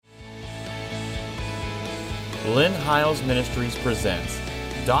Lynn Hiles Ministries presents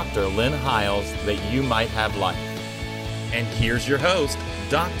Dr. Lynn Hiles, That You Might Have Life. And here's your host,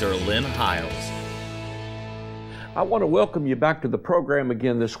 Dr. Lynn Hiles. I want to welcome you back to the program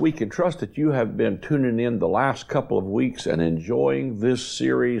again this week and trust that you have been tuning in the last couple of weeks and enjoying this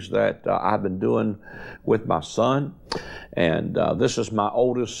series that I've been doing with my son. And this is my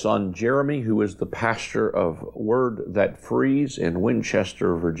oldest son, Jeremy, who is the pastor of Word That Frees in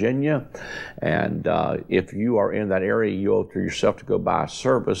Winchester, Virginia. And if you are in that area, you owe it to yourself to go by a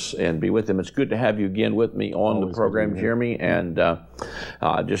service and be with him. It's good to have you again with me on the program, Jeremy, and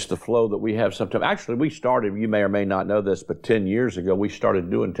just the flow that we have sometimes. Actually, we started, you may or may not know this, but 10 years ago, we started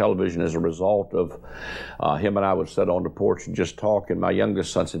doing television as a result of him and I would sit on the porch and just talk. And my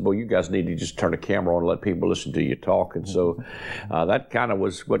youngest son said, "Boy, you guys need to just turn the camera on and let people listen to you talk." And so that kind of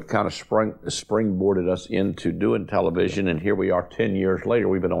was what kind of springboarded us into doing television. And here we are 10 years later.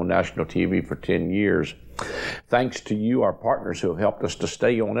 We've been on national TV for 10 years. Thanks to you, our partners, who have helped us to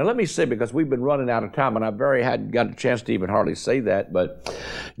stay on. And let me say, because we've been running out of time, and I hadn't got a chance to even hardly say that, but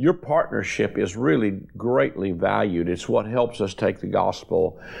your partnership is really greatly valued. It's what helps us take the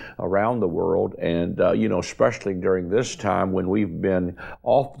gospel around the world. And, especially during this time when we've been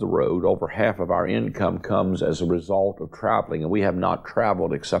off the road, over half of our income comes as a result of traveling. And we have not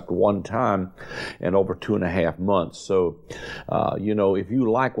traveled except one time in over 2.5 months. So, if you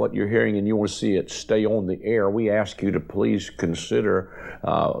like what you're hearing and you want to see it stay on the air, we ask you to please consider,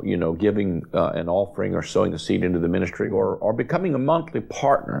 giving an offering or sowing a seed into the ministry or becoming a monthly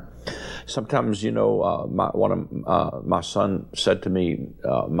partner. Sometimes, my son said to me,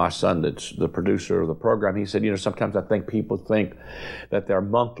 my son that's the producer of the program, he said, sometimes I think people think that their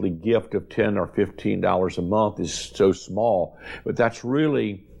monthly gift of $10 or $15 a month is so small, but that's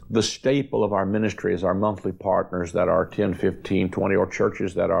really the staple of our ministry is our monthly partners that are 10, 15, 20, or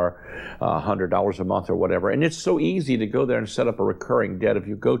churches that are $100 a month or whatever. And it's so easy to go there and set up a recurring debt. If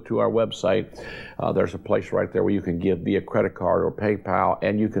you go to our website, there's a place right there where you can give via credit card or PayPal,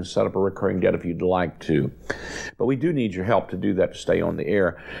 and you can set up a recurring debt if you'd like to. But we do need your help to do that to stay on the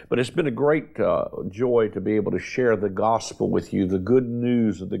air. But it's been a great joy to be able to share the gospel with you, the good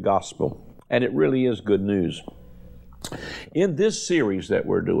news of the gospel. And it really is good news. In this series that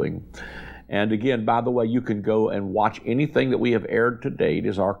we're doing, and again, by the way, you can go and watch anything that we have aired to date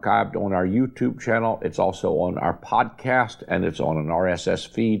is archived on our YouTube channel. It's also on our podcast, and it's on an RSS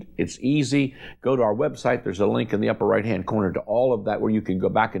feed. It's easy. Go to our website. There's a link in the upper right-hand corner to all of that where you can go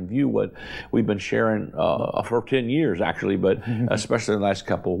back and view what we've been sharing for 10 years, actually, but especially in the last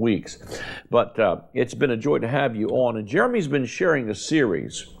couple of weeks. But it's been a joy to have you on. And Jeremy's been sharing a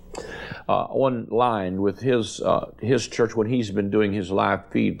series online with his church when he's been doing his live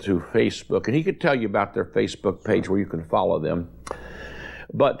feed through Facebook, and he could tell you about their Facebook page where you can follow them.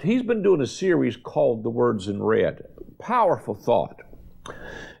 But he's been doing a series called The Words in Red. Powerful thought.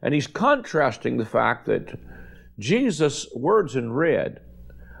 And he's contrasting the fact that Jesus' words in red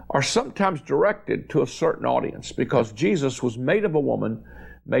are sometimes directed to a certain audience because Jesus was made of a woman,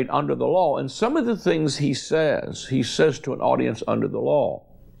 made under the law. And some of the things he says to an audience under the law.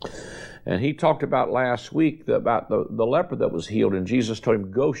 And he talked about last week about the leper that was healed, and Jesus told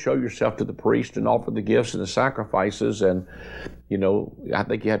him, "Go show yourself to the priest and offer the gifts and the sacrifices." And, I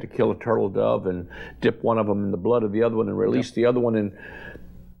think you had to kill a turtle dove and dip one of them in the blood of the other one and release the other one. And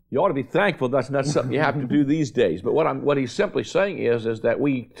you ought to be thankful that's not something you have to do these days. But what he's simply saying is that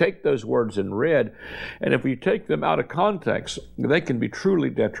we take those words in red, and if we take them out of context, they can be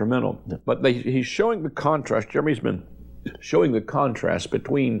truly detrimental. But he's showing the contrast. Jeremy's been showing the contrast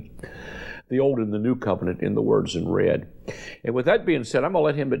between the old and the new covenant in the words in red. And with that being said, I'm going to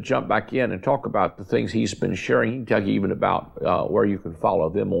let him jump back in and talk about the things he's been sharing. He can tell you even about where you can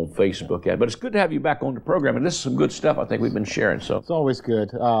follow them on Facebook at. But it's good to have you back on the program, and this is some good stuff I think we've been sharing. So it's always good.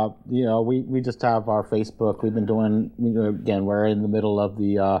 We just have our Facebook. We've been doing, again, we're in the middle of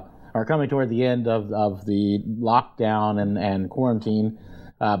are coming toward the end of the lockdown and quarantine.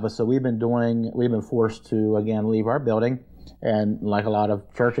 But so we've been forced to, again, leave our building. And like a lot of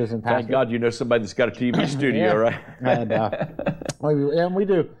churches and pastors. Thank God somebody that's got a TV studio, right? And we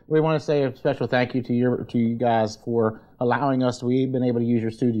do. We want to say a special thank you to you guys for allowing us. We've been able to use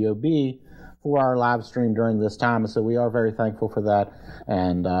your Studio B for our live stream during this time. So we are very thankful for that,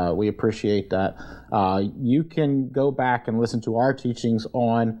 and we appreciate that. You can go back and listen to our teachings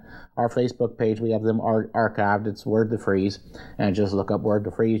on our Facebook page. We have them archived. It's Word to Freeze, and just look up Word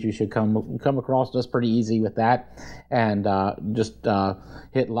to Freeze. You should come across us pretty easy with that, and just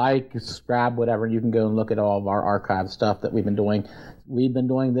hit like, subscribe, whatever. You can go and look at all of our archived stuff that we've been doing. We've been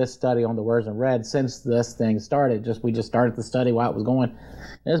doing this study on the words in red since this thing started. We just started the study while it was going.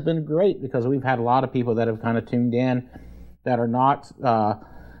 And it's been great because we've had a lot of people that have kind of tuned in that are not,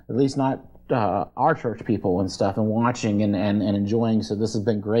 at least not our church people and stuff, and watching and enjoying. So this has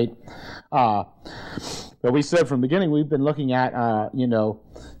been great. But we said from the beginning, we've been looking at,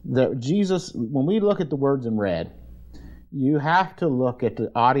 that Jesus, when we look at the words in red, you have to look at the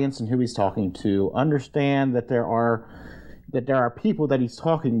audience and who he's talking to, understand that there are people that he's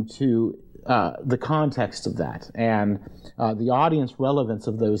talking to, the context of that, and the audience relevance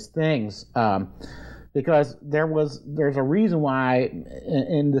of those things. Because there's a reason why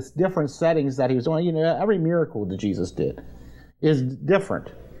in this different settings that he was doing, every miracle that Jesus did is different.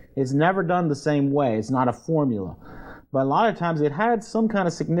 It's never done the same way. It's not a formula. But a lot of times it had some kind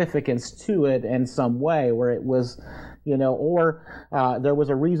of significance to it in some way where it was, or there was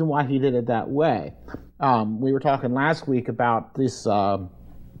a reason why he did it that way. We were talking last week about this,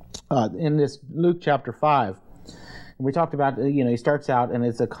 in this Luke chapter 5. We talked about, he starts out, and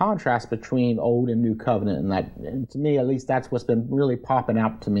it's a contrast between Old and New Covenant, and to me, at least, that's what's been really popping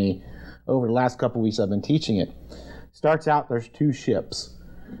out to me over the last couple of weeks I've been teaching it. Starts out, there's two ships,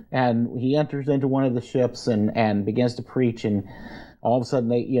 and he enters into one of the ships and begins to preach, and all of a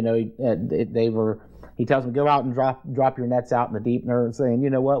sudden, he tells them, go out and drop your nets out in the deep, and they're saying, you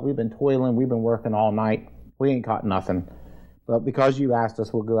know what, we've been toiling, we've been working all night, we ain't caught nothing. But because you asked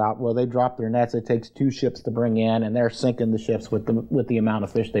us, we'll go out. Well, they drop their nets. It takes two ships to bring in, and they're sinking the ships with the amount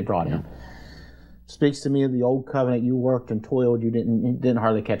of fish they brought in. Speaks to me of the old covenant. You worked and toiled. You didn't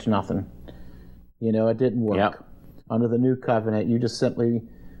hardly catch nothing. It didn't work. Yep. Under the new covenant, you just simply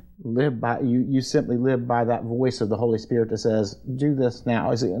live by that voice of the Holy Spirit that says, "Do this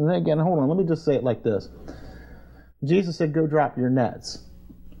now." And then again, hold on. Let me just say it like this. Jesus said, "Go drop your nets."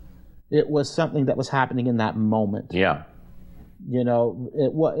 It was something that was happening in that moment. Yeah.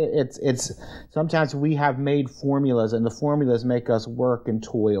 It's sometimes we have made formulas, and the formulas make us work and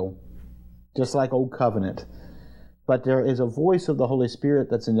toil, just like Old Covenant. But there is a voice of the Holy Spirit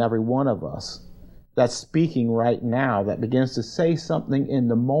that's in every one of us that's speaking right now, that begins to say something in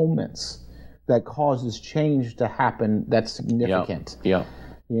the moments that causes change to happen that's significant. Yeah.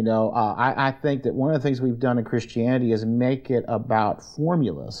 I think that one of the things we've done in Christianity is make it about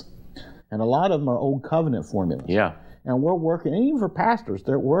formulas. And a lot of them are Old Covenant formulas. Yeah. And we're working, and even for pastors,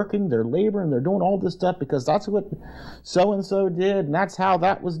 they're working, they're laboring, they're doing all this stuff because that's what so-and-so did, and that's how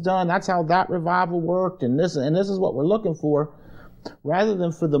that was done, that's how that revival worked, and this is what we're looking for, rather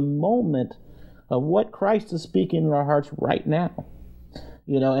than for the moment of what Christ is speaking in our hearts right now,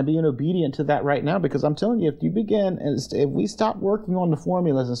 and being obedient to that right now. Because I'm telling you, if we stop working on the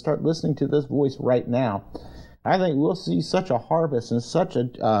formulas and start listening to this voice right now, I think we'll see such a harvest and such an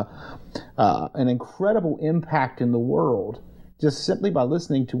incredible impact in the world just simply by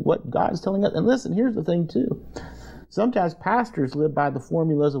listening to what God's telling us. And listen, here's the thing too. Sometimes pastors live by the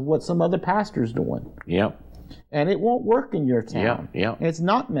formulas of what some other pastor's doing. Yep. And it won't work in your town. Yeah. It's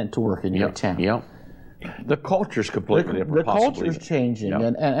not meant to work in your town. Yeah. The culture's completely different. The culture's changing,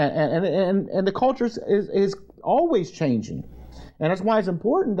 and the culture is always changing. And that's why it's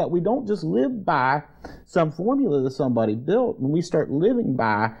important that we don't just live by some formula that somebody built. When we start living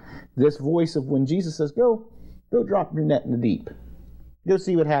by this voice of when Jesus says, go drop your net in the deep. Go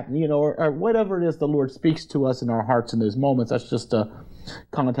see what happens, or whatever it is the Lord speaks to us in our hearts in those moments. That's just a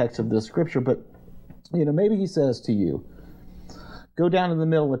context of the scripture. But, maybe he says to you, go down in the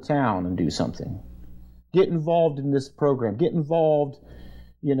middle of town and do something. Get involved in this program. Get involved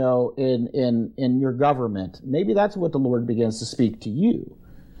in your government. Maybe that's what the Lord begins to speak to you.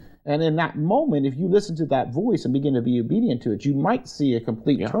 And in that moment, if you listen to that voice and begin to be obedient to it, you might see a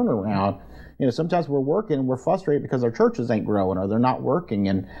complete turnaround. Sometimes we're working and we're frustrated because our churches ain't growing or they're not working,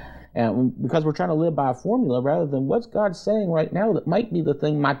 and because we're trying to live by a formula rather than what's God saying right now that might be the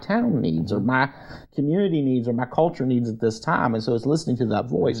thing my town needs or my community needs or my culture needs at this time. And so it's listening to that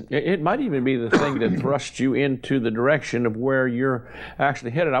voice. It might even be the thing that thrusts you into the direction of where you're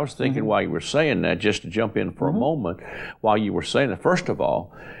actually headed. I was thinking while you were saying that, just to jump in for a moment, while you were saying that, first of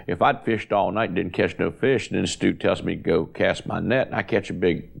all, if I'd fished all night and didn't catch no fish, and then this dude tells me to go cast my net and I catch a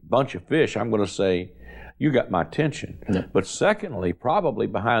big bunch of fish, I'm going to say, you got my attention. Yeah. But secondly, probably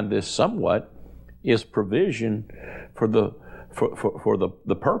behind this somewhat is provision for the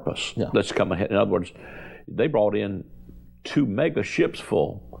purpose that's come ahead. In other words, they brought in 2 mega ships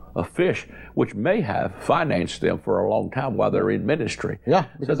full of fish, which may have financed them for a long time while they're in ministry. Yeah,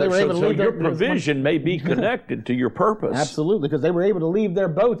 because they were able to leave your provision may be connected to your purpose. Absolutely, because they were able to leave their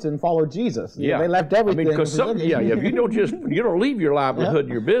boats and follow Jesus. Yeah, they left everything. Because if you don't leave your livelihood and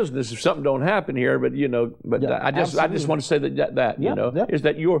your business if something don't happen here. But I just want to say that is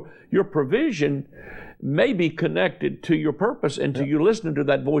that your provision may be connected to your purpose and to you listening to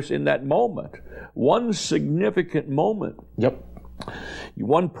that voice in that moment. One significant moment. Yep.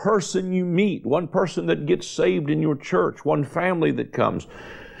 One person you meet, one person that gets saved in your church, one family that comes,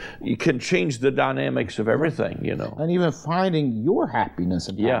 you can change the dynamics of everything, And even finding your happiness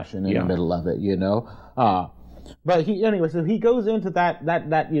and passion in the middle of it, But so he goes into that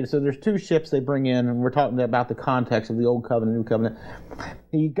so there's two ships they bring in, and we're talking about the context of the Old Covenant, New Covenant.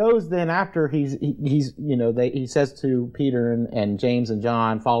 He goes then after he says to Peter and James and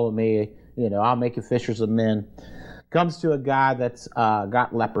John, "Follow me, I'll make you fishers of men." Comes to a guy that's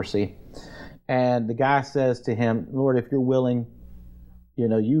got leprosy, and the guy says to him, "Lord, if you're willing,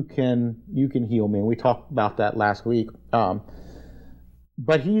 you can heal me." And we talked about that last week.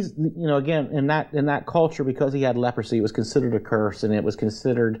 But he's, again, in that culture, because he had leprosy, it was considered a curse and it was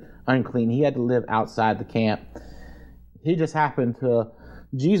considered unclean. He had to live outside the camp. Jesus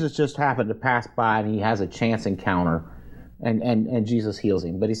just happened to pass by, and he has a chance encounter, and Jesus heals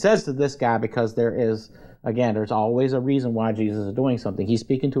him. But he says to this guy, because there's always a reason why Jesus is doing something. He's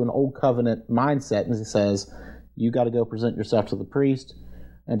speaking to an old covenant mindset, and he says, you got to go present yourself to the priest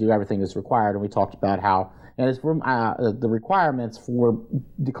and do everything that's required. And we talked about how, and it's from the requirements for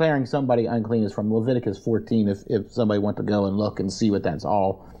declaring somebody unclean is from Leviticus 14, if somebody wants to go and look and see what that's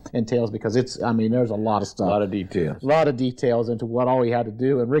all entails, because there's a lot of stuff. A lot of details into what all he had to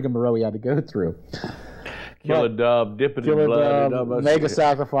do and rigmarole he had to go through. Kill a dove, dip it in blood. Make a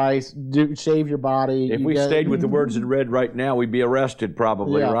sacrifice, shave your body. If we stayed with the words in red right now, we'd be arrested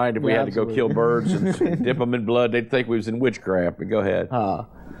probably, right? If we had to go kill birds and dip them in blood, they'd think we was in witchcraft. But go ahead.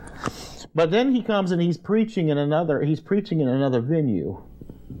 But then he comes and he's preaching in another venue,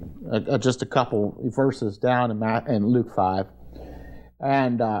 just a couple verses down in Luke 5.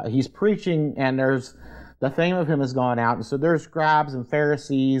 And he's preaching, and the fame of him has gone out, and so there's scribes and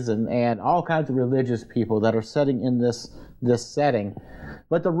Pharisees and all kinds of religious people that are sitting in this setting,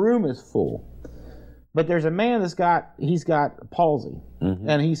 but the room is full. But there's a man he's got palsy,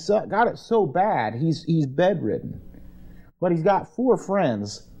 and he's got it so bad he's bedridden. But he's got 4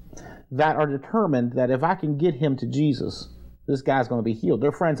 friends that are determined that if I can get him to Jesus, this guy's going to be healed.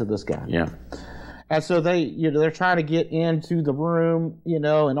 They're friends of this guy. Yeah. And so they're trying to get into the room, and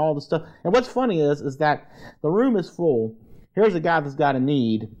all the stuff. And what's funny is that the room is full. Here's a guy that's got a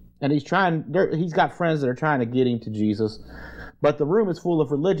need, and he's got friends that are trying to get him to Jesus. But the room is full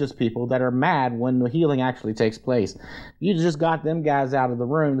of religious people that are mad when the healing actually takes place. You just got them guys out of the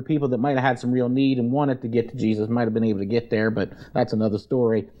room. The people that might have had some real need and wanted to get to Jesus might have been able to get there, but that's another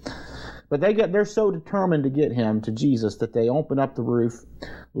story. But they're so determined to get him to Jesus that they open up the roof,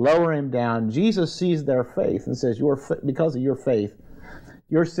 lower him down. Jesus sees their faith and says, because of your faith,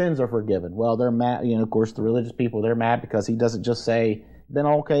 your sins are forgiven. Well, they're mad. Of course, the religious people, they're mad because he doesn't just say, then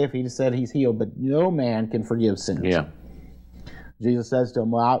okay if he just said he's healed, but no man can forgive sins. Yeah. Jesus says to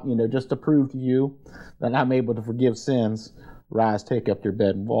him, well, just to prove to you that I'm able to forgive sins, rise, take up your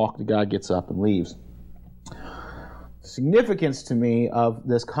bed and walk. The guy gets up and leaves. Significance to me of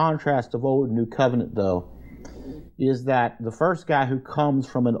this contrast of Old and New Covenant, though, is that the first guy who comes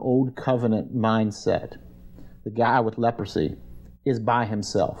from an Old Covenant mindset, the guy with leprosy, is by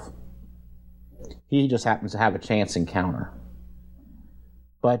himself. He just happens to have a chance encounter.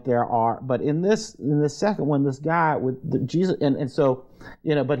 But in the second one, this guy with Jesus, and so,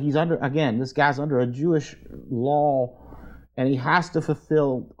 but he's this guy's under a Jewish law, and he has to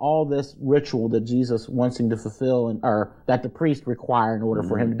fulfill all this ritual that Jesus wants him to fulfill, or that the priest require in order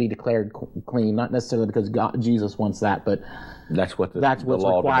for him to be declared clean. Not necessarily because Jesus wants that, but that's what's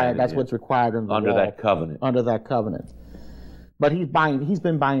required. That's what's required under that covenant. Under that covenant. But he's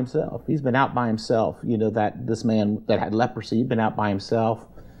been by himself. He's been out by himself. That this man that had leprosy, he'd been out by himself.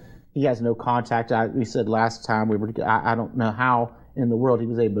 He has no contact. We said last time I don't know how in the world he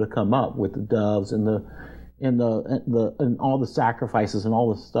was able to come up with the doves and all the sacrifices and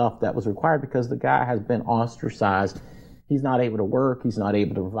all the stuff that was required, because the guy has been ostracized. He's not able to work. He's not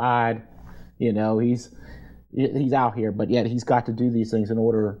able to provide. He's out here, but yet he's got to do these things in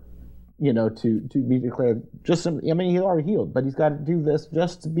order, to be declared. He's already healed, but he's got to do this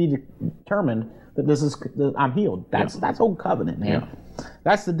just to be determined that I'm healed. That's Old Covenant, man. Yeah.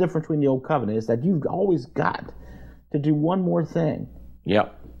 That's the difference between the Old Covenant, is that you've always got to do one more thing.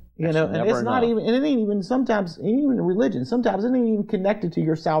 Yep. You know, and it's not even, and it ain't even sometimes, even religion, sometimes it ain't even connected to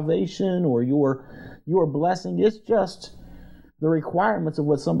your salvation or your blessing. It's just the requirements of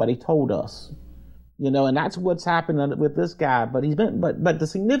what somebody told us. You know, and that's what's happened with this guy. But but the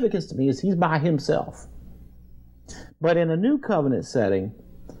significance to me is he's by himself. But in a new covenant setting,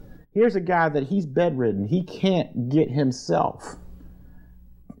 here's a guy that he's bedridden. He can't get himself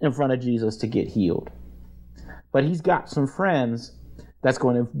in front of Jesus to get healed. But he's got some friends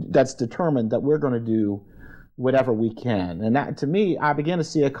that's determined that we're going to do whatever we can. And that, to me, I begin to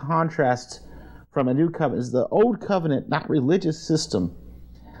see a contrast from a new covenant. It's the old covenant, not religious system.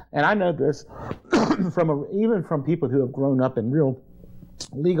 And I know this even from people who have grown up in real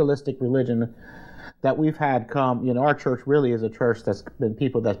legalistic religion that we've had come. You know, our church really is a church that's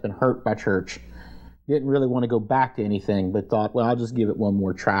been hurt by church. Didn't really want to go back to anything, but thought, well, I'll just give it one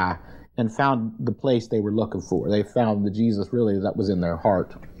more try. And found the place they were looking for. They found the Jesus really that was in their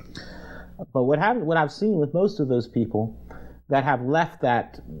heart. But what I've seen with most of those people that have left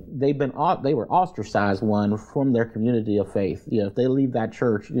that, they were ostracized from their community of faith. You know, if they leave that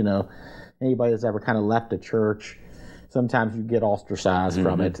church, you know, anybody that's ever kind of left a church, sometimes you get ostracized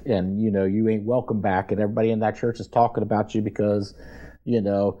from it, and you know you ain't welcome back, and everybody in that church is talking about you because, you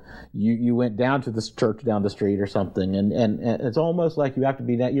know, you went down to this church down the street or something, and it's almost like you have to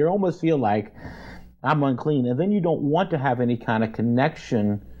be that. You almost feel like I'm unclean, and then you don't want to have any kind of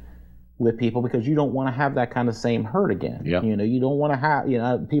connection with people because you don't want to have that kind of same hurt again. Yep. You know, you don't want to have, you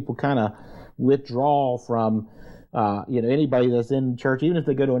know, people kind of withdraw from, you know, anybody that's in church, even if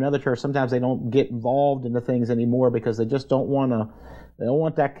they go to another church, sometimes they don't get involved in the things anymore because they just don't want to. They don't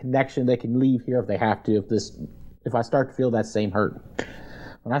want that connection. They can leave here if they have to. If I start to feel that same hurt.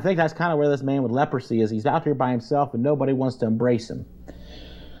 And I think that's kind of where this man with leprosy is. He's out there by himself and nobody wants to embrace him.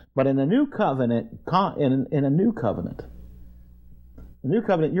 But in a new covenant, in a new covenant,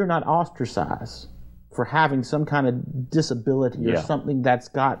 you're not ostracized for having some kind of disability or something that's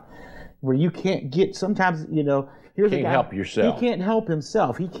got where you can't get. Sometimes, you know, here's a guy, help yourself. He can't help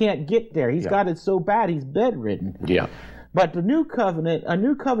himself. He can't get there. He's got it so bad he's bedridden. Yeah. But a new covenant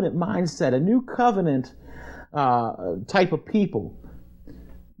mindset, a new covenant type of people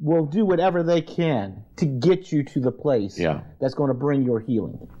will do whatever they can to get you to the place that's going to bring your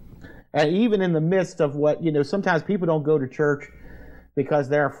healing. And even in the midst of what, you know, sometimes people don't go to church because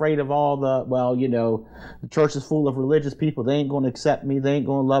they're afraid of all the, well, you know, the church is full of religious people. They ain't going to accept me. They ain't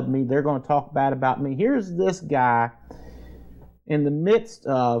going to love me. They're going to talk bad about me. Here's this guy in the midst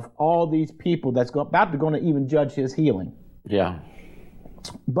of all these people that's about to going to even judge his healing. Yeah.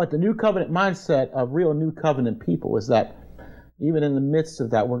 But the new covenant mindset of real new covenant people is that even in the midst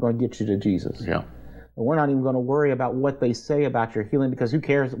of that, we're going to get you to Jesus. Yeah. And we're not even going to worry about what they say about your healing, because who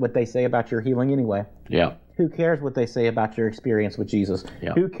cares what they say about your healing anyway? Yeah. Who cares what they say about your experience with Jesus?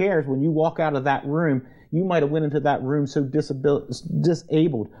 Yeah. Who cares when you walk out of that room, you might have went into that room so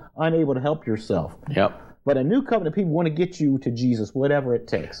disabled, unable to help yourself. Yep. But a new covenant people want to get you to Jesus, whatever it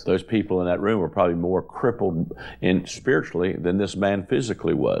takes. Those people in that room were probably more crippled spiritually than this man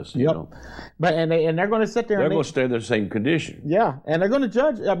physically was. Yep. You know? But they're going to sit there. They're going to stay in the same condition. Yeah, and they're going to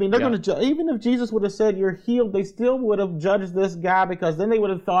judge. I mean, they're going to judge. Even if Jesus would have said you're healed, they still would have judged this guy, because then they would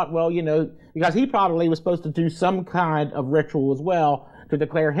have thought, well, you know, because he probably was supposed to do some kind of ritual as well to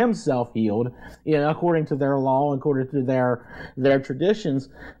declare himself healed, you know, according to their law, according to their traditions.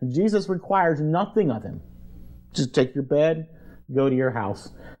 Jesus requires nothing of him. Just take your bed, go to your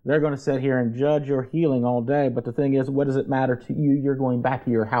house. They're going to sit here and judge your healing all day, but the thing is, what does it matter to you? You're going back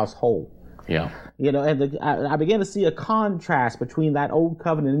to your house whole. Yeah. You know, and I began to see a contrast between that old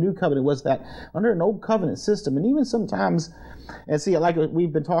covenant and new covenant. Was that under an old covenant system, and even sometimes, and see, like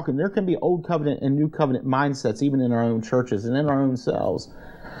we've been talking, there can be old covenant and new covenant mindsets even in our own churches and in our own selves.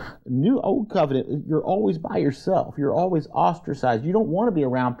 Old covenant, you're always by yourself. You're always ostracized. You don't want to be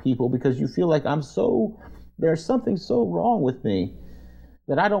around people because you feel like there's something so wrong with me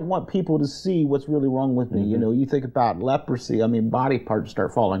that I don't want people to see what's really wrong with me. Mm-hmm. You know, you think about leprosy. I mean, body parts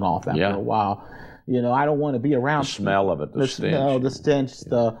start falling off after a while. You know, I don't want to be around. The smell of it, the stench. The stench,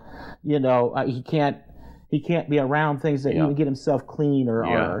 he can't be around things that even get himself clean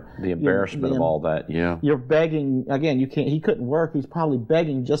or the embarrassment of all that. Yeah. You're begging, again, he couldn't work. He's probably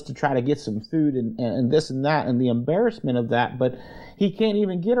begging just to try to get some food and this and that, and the embarrassment of that, but he can't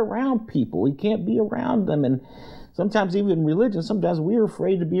even get around people. He can't be around them. And sometimes even in religion, sometimes we're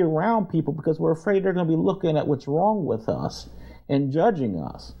afraid to be around people because we're afraid they're going to be looking at what's wrong with us and judging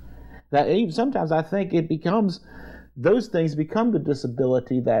us. That even sometimes I think those things become the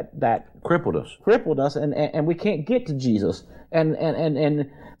disability that crippled us, and we can't get to Jesus. And it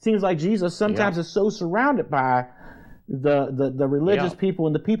seems like Jesus sometimes is so surrounded by the religious people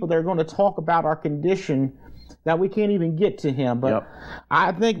and the people that are going to talk about our condition, that we can't even get to him. But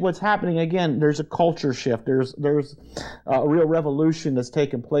I think what's happening, again, there's a culture shift. There's a real revolution that's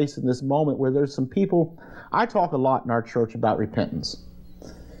taken place in this moment where there's some people. I talk a lot in our church about repentance.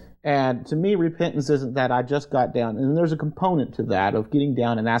 And to me, repentance isn't that I just got down. And there's a component to that of getting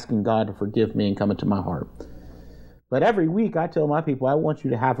down and asking God to forgive me and come into my heart. But every week I tell my people, I want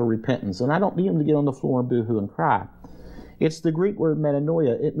you to have a repentance. And I don't need them to get on the floor and boo-hoo and cry. It's the Greek word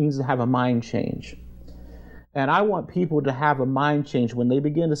metanoia. It means to have a mind change. And I want people to have a mind change when they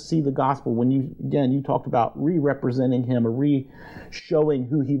begin to see the gospel. When you talked about re-representing him or re-showing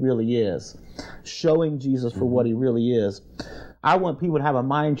who he really is, showing Jesus for what he really is. I want people to have a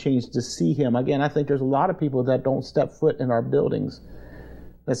mind change to see him. Again, I think there's a lot of people that don't step foot in our buildings,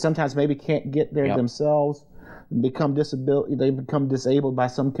 that sometimes maybe can't get there themselves, they become disabled by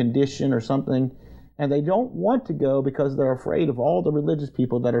some condition or something, and they don't want to go because they're afraid of all the religious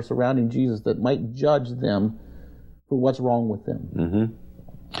people that are surrounding Jesus that might judge them for what's wrong with them.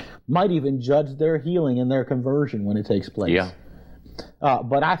 Might even judge their healing and their conversion when it takes place.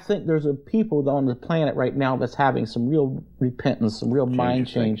 But I think there's a people on the planet right now that's having some real repentance, some real mind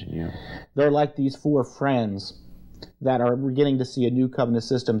change. They're like these 4 friends that are beginning to see a new covenant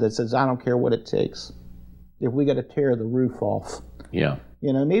system that says, I don't care what it takes. If we got to tear the roof off.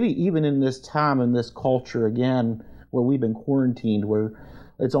 You know, maybe even in this time, in this culture, again, where we've been quarantined, where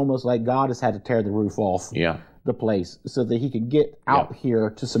it's almost like God has had to tear the roof off the place so that he could get out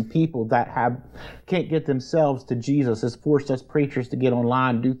here to some people that can't get themselves to Jesus. It's forced us preachers to get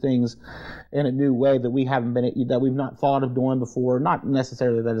online, do things in a new way that we've not thought of doing before. Not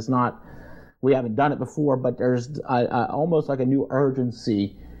necessarily that we haven't done it before, but there's almost like a new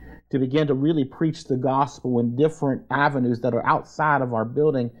urgency to begin to really preach the gospel in different avenues that are outside of our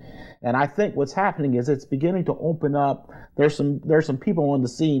building. And I think what's happening is it's beginning to open up. There's some people on the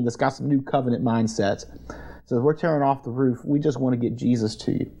scene that's got some new covenant mindsets. So we're tearing off the roof. We just want to get Jesus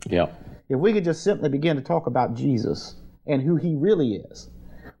to you. If we could just simply begin to talk about Jesus and who he really is,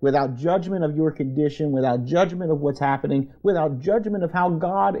 without judgment of your condition, without judgment of what's happening, without judgment of how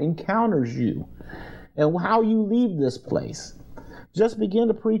God encounters you and how you leave this place. Just begin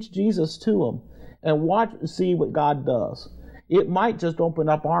to preach Jesus to them and see what God does. It might just open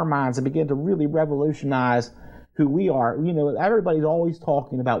up our minds and begin to really revolutionize who we are. You know, everybody's always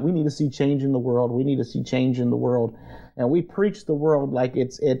talking about we need to see change in the world. We need to see change in the world. And we preach the world like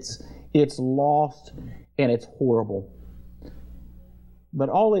it's lost and it's horrible. But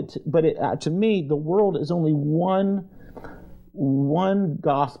to me, the world is only one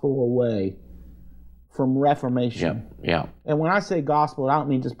gospel away from reformation. And when I say gospel, I don't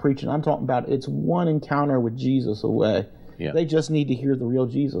mean just preaching. I'm talking about it's one encounter with Jesus away. They just need to hear the real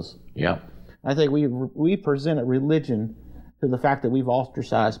Jesus. I think we presented religion to the fact that we've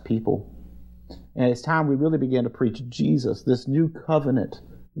ostracized people. And it's time we really begin to preach Jesus, this new covenant,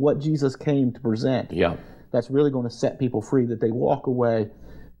 what Jesus came to present. That's really going to set people free, that they walk away,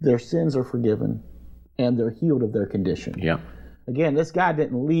 their sins are forgiven, and they're healed of their condition. Again, this guy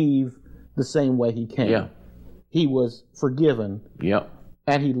didn't leave the same way he came. He was forgiven.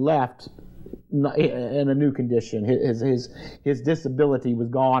 And he left in a new condition. His disability was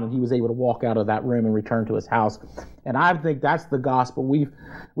gone, and he was able to walk out of that room and return to his house. And I think that's the gospel.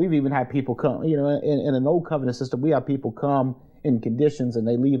 We've even had people come. You know, in an old covenant system, we have people come in conditions and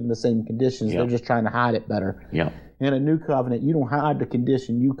they leave in the same conditions. They're just trying to hide it better. In a new covenant, you don't hide the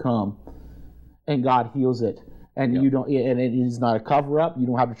condition. You come, and God heals it. And you don't. And it is not a cover up. You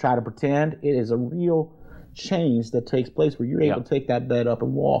don't have to try to pretend. It is a real change that takes place where you're able to take that bed up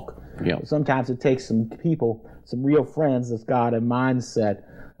and walk. Sometimes it takes some people, some real friends that's got a mindset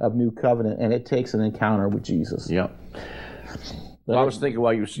of new covenant, and it takes an encounter with Jesus. Well, I was thinking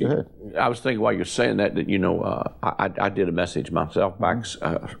while you were saying that you know, I did a message myself back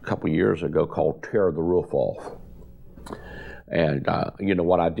a couple of years ago called "Tear the Roof Off." And, you know,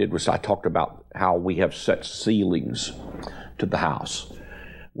 what I did was I talked about how we have set ceilings to the house,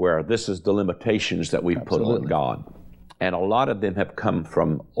 where this is the limitations that we've put on God. And a lot of them have come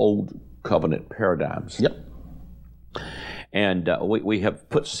from old covenant paradigms. And we have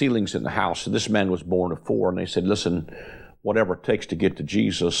put ceilings in the house. And this man was born of 4, and they said, listen, whatever it takes to get to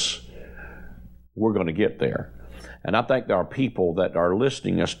Jesus, we're going to get there. And I think there are people that are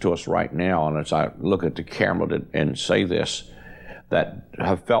listening to us right now, and as I look at the camera and say this, that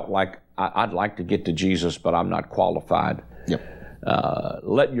have felt like, I'd like to get to Jesus, but I'm not qualified.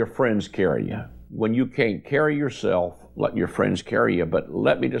 Let your friends carry you. When you can't carry yourself, let your friends carry you. But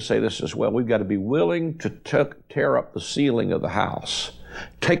let me just say this as well. We've got to be willing to tear up the ceiling of the house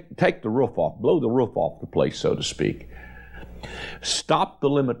Take the roof off, blow the roof off the place, so to speak. Stop the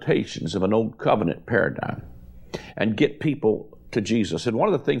limitations of an old covenant paradigm and get people to Jesus. And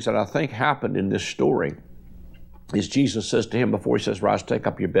one of the things that I think happened in this story is Jesus says to him before he says, rise, take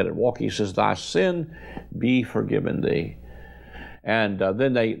up your bed and walk, he says, thy sin be forgiven thee. And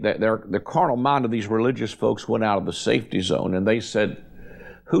then the carnal mind of these religious folks went out of the safety zone, and they said,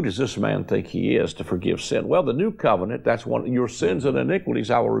 who does this man think he is to forgive sin? Well, the new covenant, that's one, your sins and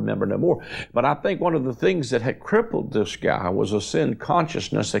iniquities I will remember no more. But I think one of the things that had crippled this guy was a sin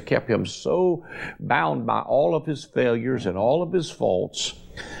consciousness that kept him so bound by all of his failures and all of his faults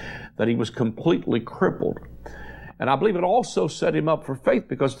that he was completely crippled. And I believe it also set him up for faith,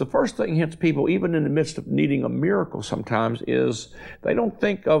 because the first thing hits people, even in the midst of needing a miracle sometimes, is they don't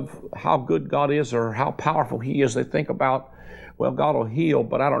think of how good God is or how powerful he is. They think about, well, God will heal,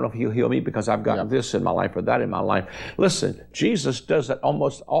 but I don't know if he'll heal me because I've got this in my life or that in my life. Listen, Jesus does that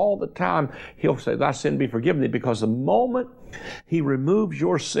almost all the time. He'll say, thy sin be forgiven thee, because the moment he removes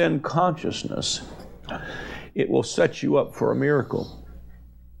your sin consciousness, it will set you up for a miracle.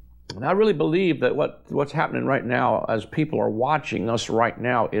 And I really believe that what's happening right now as people are watching us right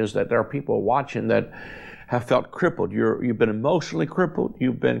now is that there are people watching that have felt crippled. You've been emotionally crippled.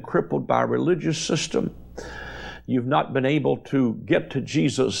 You've been crippled by a religious system. You've not been able to get to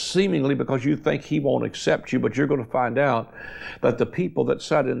Jesus seemingly because you think he won't accept you, but you're going to find out that the people that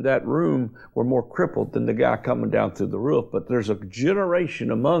sat in that room were more crippled than the guy coming down through the roof. But there's a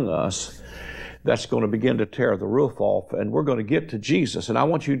generation among us that's going to begin to tear the roof off, and we're going to get to Jesus. And I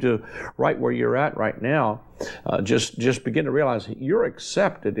want you to, right where you're at right now, just begin to realize you're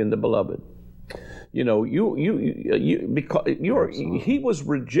accepted in the beloved. You know, because he was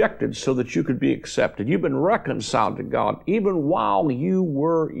rejected so that you could be accepted. You've been reconciled to God. Even while you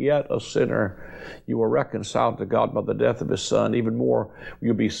were yet a sinner, you were reconciled to God by the death of his son. Even more,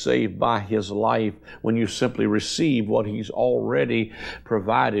 you'll be saved by his life when you simply receive what he's already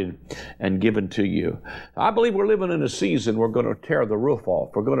provided and given to you. I believe we're living in a season we're going to tear the roof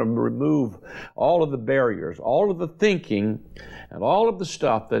off. We're going to remove all of the barriers, all of the thinking, and all of the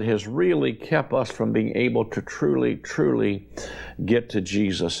stuff that has really kept us from being able to truly get to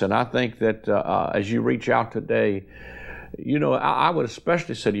Jesus. And I think that as you reach out today, you know, I would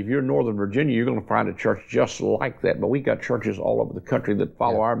especially say if you're in Northern Virginia, you're going to find a church just like that. But we got churches all over the country that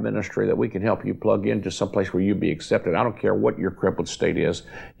follow our ministry that we can help you plug into someplace where you'll be accepted. I don't care what your crippled state is.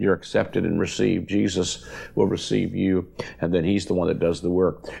 You're accepted and received. Jesus will receive you, and then he's the one that does the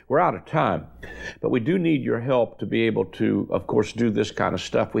work. We're out of time, but we do need your help to be able to, of course, do this kind of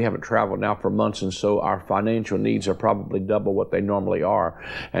stuff. We haven't traveled now for months, and so our financial needs are probably double what they normally are.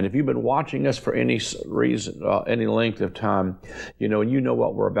 And if you've been watching us for any reason, any length of time, you know, and you know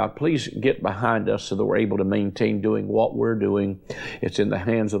what we're about, please get behind us so that we're able to maintain doing what we're doing. It's in the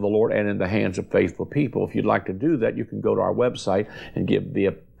hands of the Lord and in the hands of faithful people. If you'd like to do that, you can go to our website and give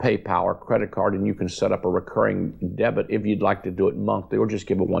via PayPal or credit card, and you can set up a recurring debit if you'd like to do it monthly, or just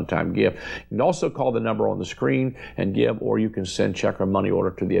give a one-time gift. You can also call the number on the screen and give, or you can send check or money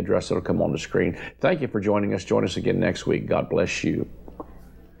order to the address that'll come on the screen. Thank you for joining us. Join us again next week. God bless you.